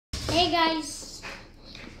Hey guys,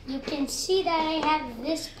 you can see that I have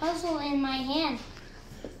this puzzle in my hand.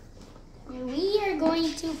 And we are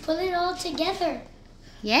going to put it all together.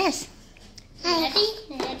 Yes. Ready?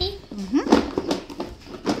 Ready?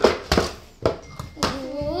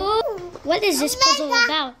 What is this puzzle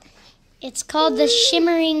about? It's called the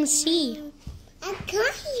Shimmering Sea.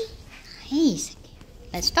 Nice.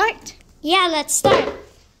 Let's start. Yeah, let's start.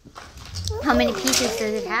 How many pieces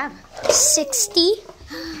does it have? 60.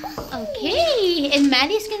 Okay, and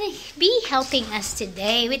Maddie's gonna be helping us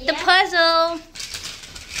today with the puzzle.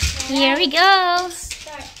 Here we go.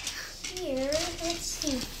 Start here. Let's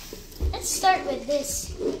see. Let's start with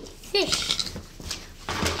this fish.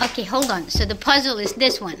 Okay, hold on. So the puzzle is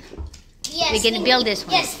this one. Yes. We're gonna build this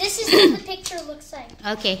one. Yes, this is what the picture looks like.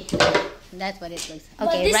 Okay, that's what it looks like. But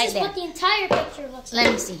Okay, this right is there. what the entire picture looks like.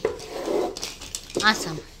 Let me see.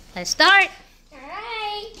 Awesome. Let's start.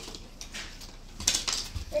 Alright.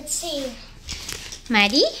 Let's see.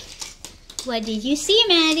 Maddie, what did you see,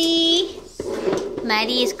 Maddie?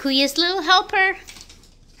 Maddie is Kuya's little helper.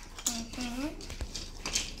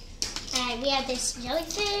 Alright, we have this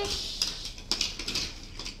jellyfish.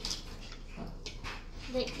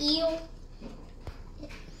 The eel.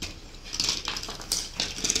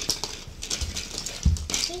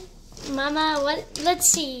 Mama, what? Let's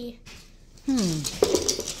see.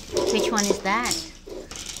 Which one is that?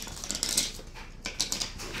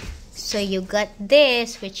 So you got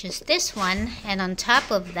this, which is this one, and on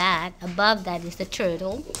top of that, above that is the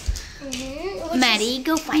turtle. Maddie,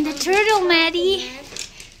 go find the turtle, Maddie.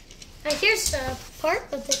 Here's the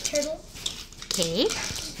part of the turtle. Okay.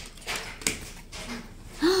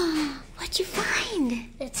 What'd you find?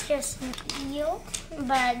 It's just an eel,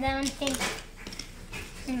 but I don't think.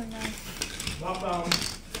 I don't know.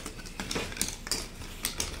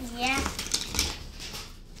 Yeah.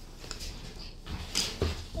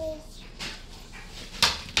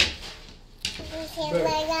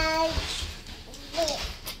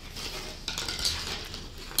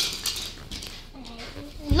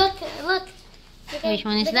 Look. Which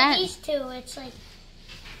one is look that? At these two. It's like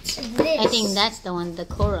this. I think that's the one, the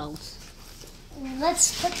corals.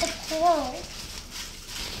 Let's put the coral.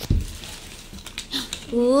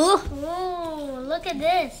 Ooh. Ooh, look at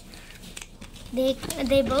this.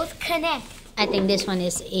 They both connect. I think this one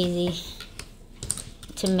is easy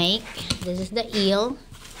to make. This is the eel.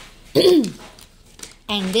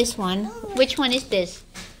 And this one, which one is this?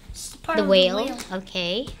 Part The of whale.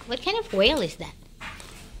 Okay. What kind of whale is that?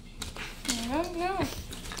 I don't know.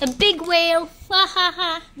 A big whale. Ha ha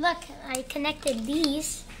ha. Look, I connected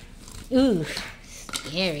these. Ooh,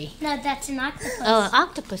 scary. No, that's an octopus. Oh,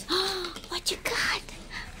 octopus. What you got?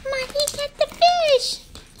 Mommy, get the fish.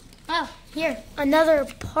 Oh, here. Another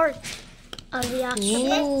part of the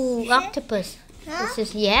octopus. Ooh, octopus. This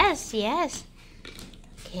is, yes.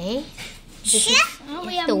 Okay. This is Oh, we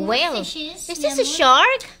it's have the more whale. fishes. Is We this have a more-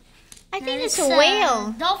 shark? I think No, it's a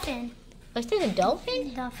whale. Dolphin. Was this a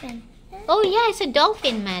dolphin? Dolphin. Oh yeah, it's a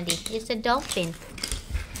dolphin, Maddie. It's a dolphin.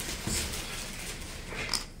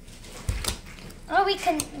 Oh,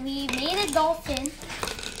 we made a dolphin.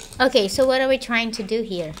 Okay, so what are we trying to do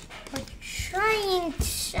here? We're trying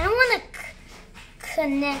to. I want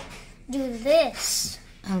to do this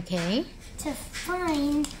Okay. to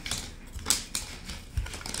find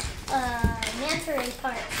manta ray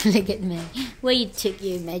part. Look at me. Where you took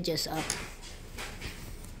your measures up.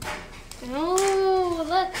 Oh,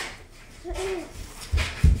 look.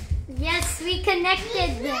 Yes, we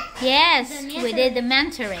connected the Yes, The we manta did the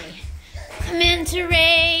manta ray. Manta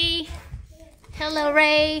ray. Hello,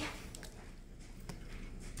 Ray.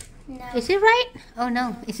 No. Is it right? Oh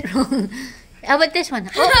no, it's wrong. How about this one?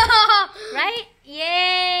 Oh, right?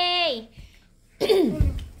 Yay!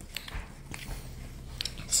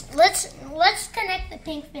 Let's connect the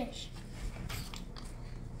pink fish.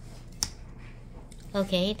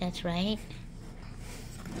 Okay, that's right.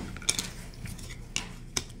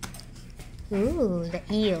 Ooh, the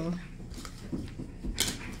eel.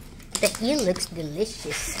 The eel looks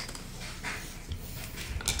delicious.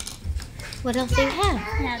 What else do you have?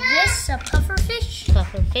 Now this a puffer fish.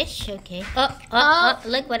 Puffer fish, okay. Oh,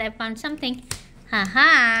 look what I found something.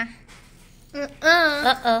 Haha.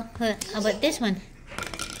 Uh-oh. How about this one?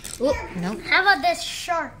 Oh, no. How about this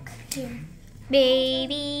shark here?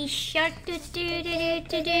 Baby shark, do do do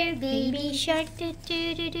do do. Baby shark, do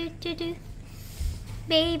do do do do do.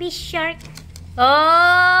 Baby shark.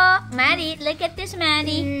 Oh, Maddie, look at this,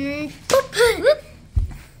 Maddie.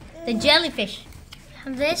 The jellyfish.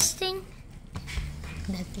 This thing.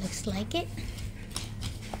 That looks like it.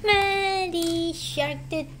 Maddie shark.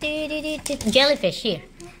 Jellyfish here.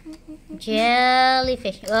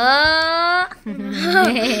 Jellyfish. Oh!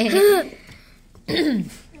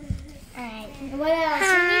 Alright, what else?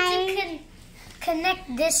 We need to connect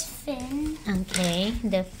this fin. Okay,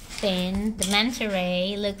 the fin, the manta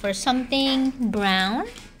ray. Look for something brown,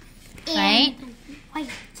 right? White.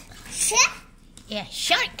 Yeah,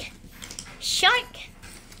 shark. Shark.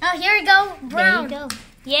 Oh, here we go. Brown. There you go.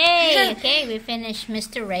 Yay! Okay, we finished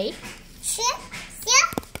Mr. Ray.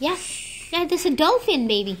 Yeah. Yeah, there's a dolphin,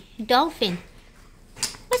 baby. Dolphin.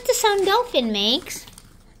 What's the sound dolphin makes?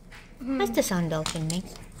 What's the sound dolphin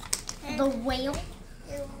makes? The whale.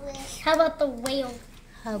 How about the whale?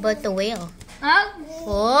 How about the whale? Oh.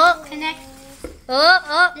 Oh. Connect.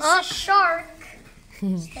 Oh. This is a shark.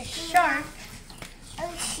 It's a shark.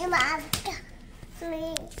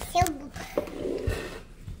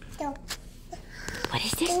 What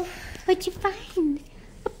is this? What'd you find?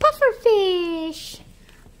 A pufferfish.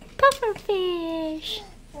 Pufferfish.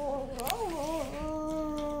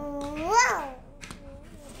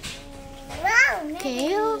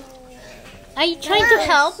 Okay. Are you trying to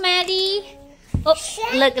help, Maddie? Oh,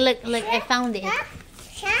 look! I found it.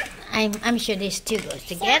 I'm sure these two goes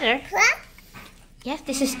together. Yes,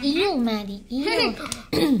 this is eel, Maddie. Eel.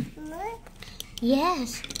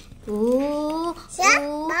 Yes. Ooh.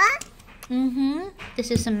 This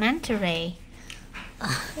is a manta ray.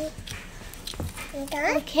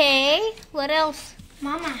 Okay. What else?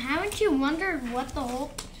 Mama, haven't you wondered what the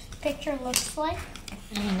whole picture looks like?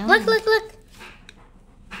 I know. Look.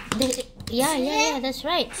 Yeah. That's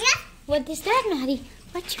right. What is that, Maddie?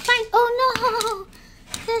 What'd you find? Oh no!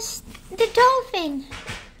 That's the dolphin.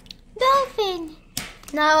 Dolphin.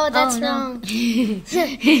 No, that's no. wrong.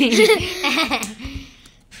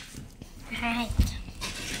 Alright.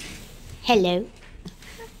 Hello.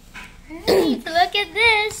 Look at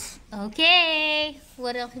this. Okay.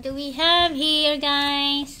 What else do we have here,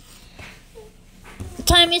 guys?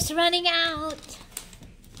 Time is running out.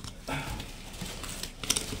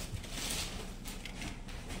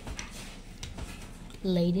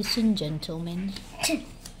 Ladies and gentlemen,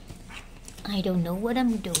 I don't know what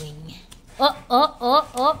I'm doing.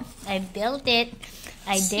 Oh, I built it.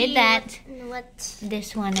 I did that. What?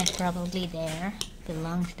 This one is probably there.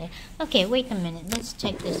 Belongs there. Okay, wait a minute. Let's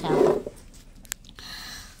check this out.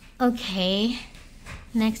 Okay.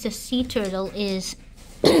 Next to sea turtle is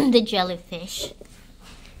the jellyfish.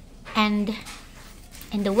 And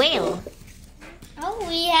the whale. Oh,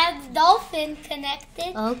 we have dolphin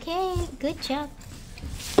connected. Okay, good job.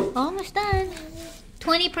 Almost done.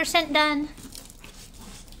 20% done.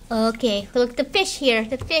 Okay, look, the fish here.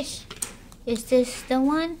 The fish. Is this the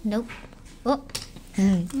one? Nope. Oh.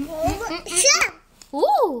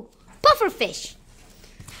 Ooh, pufferfish.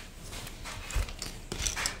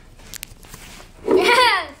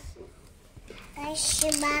 Yes.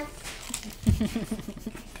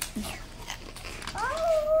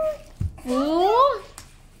 Ooh.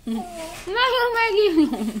 Maggie.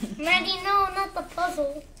 Maggie, no, not the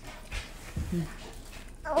puzzle.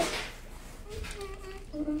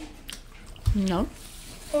 No.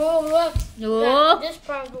 Oh, look. Oh. This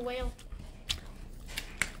part of the whale.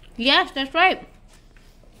 Yes, that's right.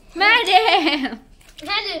 Maddie.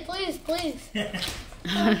 Maddie, please.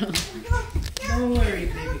 Don't worry,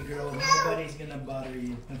 baby girl. Nobody's gonna bother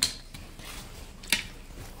you.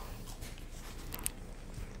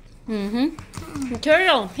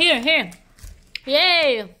 Turtle. Here.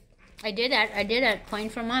 Yay. I did that.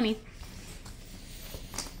 Point for mommy.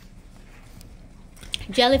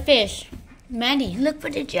 Jellyfish. Maddie, look for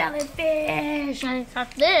the jellyfish. I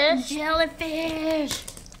got this.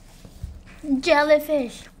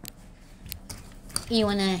 Jellyfish. You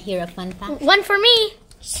wanna hear a fun fact? One for me.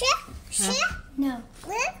 No.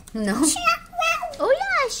 No. Oh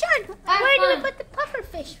yeah, shark. Where do we put the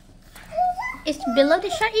pufferfish? It's below the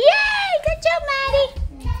shark. Yay! Good job,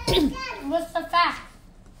 Maddie. What's the fact?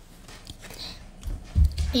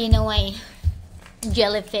 You know why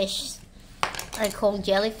jellyfish are called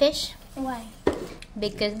jellyfish? Why?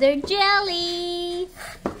 Because they're jelly.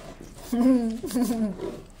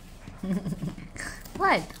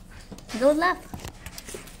 What? Go laugh.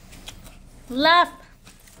 Laugh.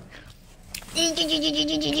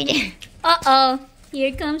 Uh-oh.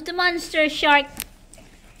 Here comes the monster shark.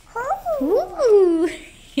 Ooh.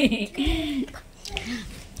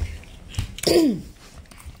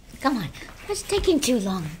 Come on. What's taking too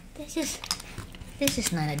long? This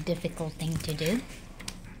is not a difficult thing to do.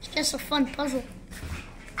 It's just a fun puzzle.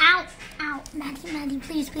 Ow. Maddie,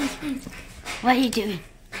 please. What are you doing?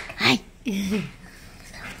 Hi.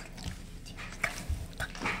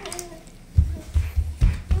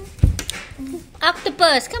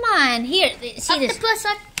 Octopus, come on. Here, see this. Octopus,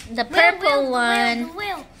 the purple The one.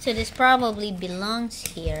 wheel. So this probably belongs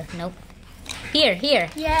here. Nope. Here.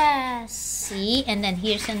 Yes. See? And then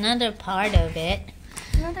here's another part of it.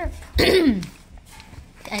 Another.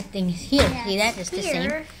 I think it's here. Yes, See that? It's the same.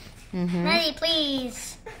 here. Maddie,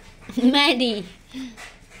 please. Maddie.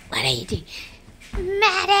 What are you doing?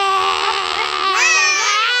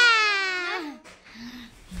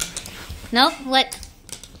 No? What?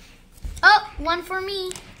 Oh, one for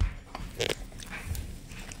me.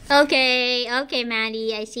 Okay,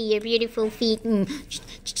 Maddie. I see your beautiful feet. I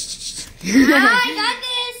got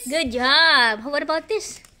this. Good job. What about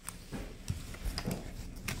this?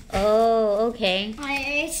 Oh, okay.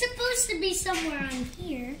 It's supposed to be somewhere on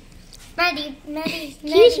here. Maddie.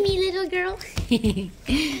 Excuse me, little girl.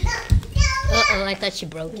 Uh-oh, I thought she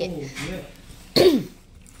broke it.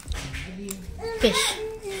 Fish.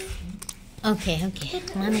 Okay.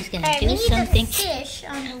 Mommy's gonna do something. We need a fish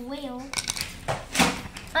on the wheel.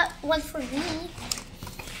 One for me.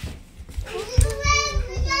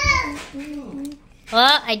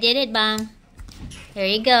 Oh, I did it, Mom. There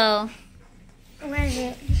you go. Where is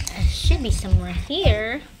it? It should be somewhere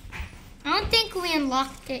here. I don't think we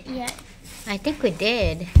unlocked it yet. I think we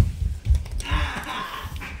did.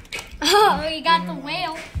 Oh, we got the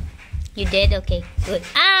whale. You did? Okay, good.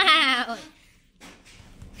 Ow!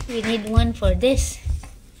 We need one for this.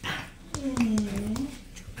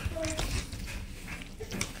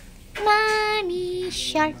 Mommy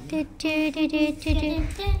shark do do do do do do.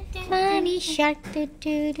 Mommy shark do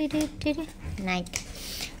do do do do do. Night.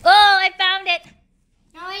 Oh, I found it.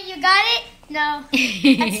 Oh, you got it? No.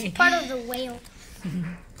 That's part of the whale.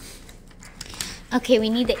 Okay, we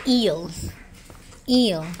need the eel.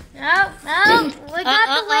 Eel. Oh, we got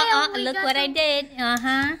the whale. Look what I did.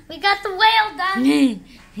 We got the whale done.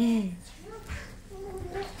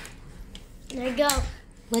 There you go.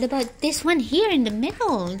 What about this one here in the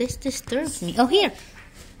middle? This disturbs me. Oh, here.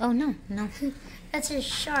 Oh, no. That's a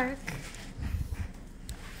shark.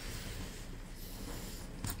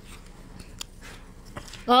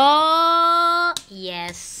 Oh,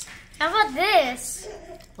 yes. How about this?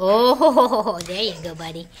 Oh, there you go,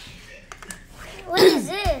 buddy. What is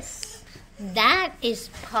this? That is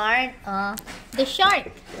part of the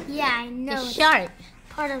shark. Yeah, I know. The it's shark.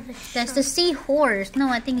 part of the shark. That's the seahorse. No,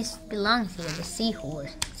 I think it belongs here. The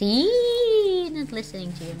seahorse. See? Not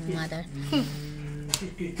listening to your mother.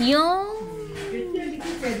 Yo.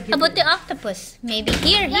 How about the octopus? Maybe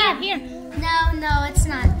here. No, it's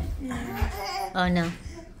not. No. Oh, no.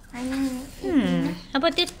 I mean, How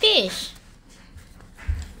about this fish?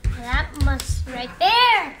 that must right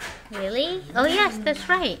there. Really? Oh, yes, that's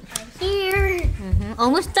right. Right here.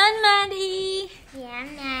 Almost done, Maddie. Yeah,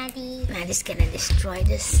 Maddie. Maddie's gonna destroy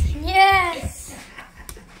this. Yes.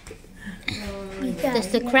 That's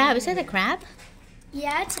the crab. Is that a crab?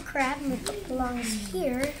 Yeah, it's a crab and it belongs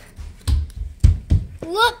here.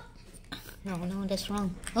 Look. No, that's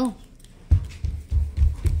wrong. Oh.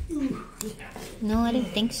 No, I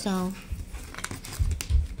didn't think so.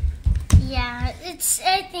 Yeah,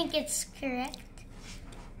 I think it's correct.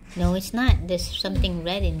 No, it's not. There's something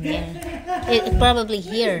red in there. It's probably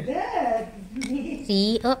here.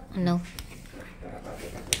 See? Oh, no.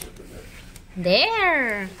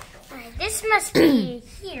 There. Alright, this must be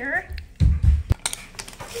here.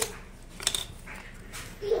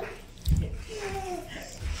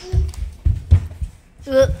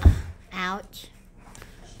 Ouch.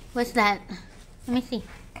 What's that? Let me see.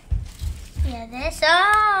 Yeah, this. Oh,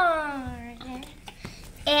 right there.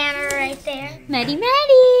 And right there. Maddie.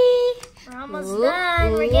 We're almost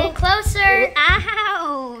done. We're getting closer.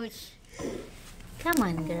 Ouch. Come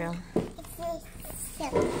on, girl.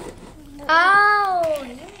 Oh,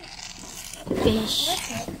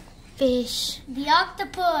 Fish. the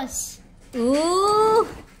octopus. Ooh.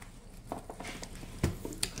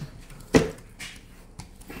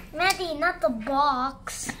 Maddie, not the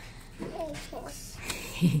box.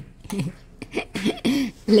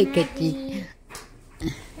 Look at you.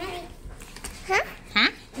 Huh? Huh?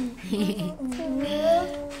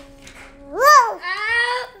 Whoa!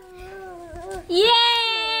 Yay!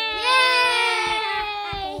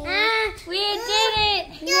 Yay! We did it!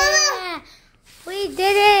 Yeah! We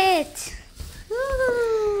did it!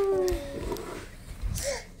 Woo.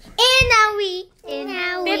 And now we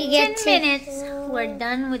 15 minutes. We're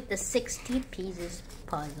done with the 60 pieces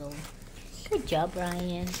puzzle. Good job,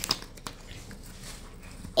 Ryan.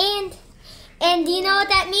 And do you know what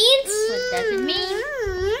that means? What does it mean?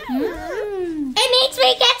 It means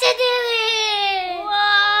we get to do it!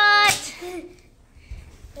 What?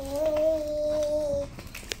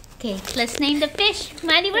 Okay, let's name the fish.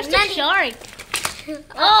 Maddie, where's the Maddie. shark?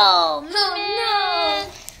 Oh, Oh, man.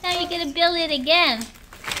 you're gonna build it again.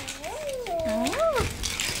 Oh.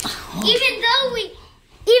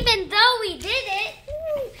 Even though we did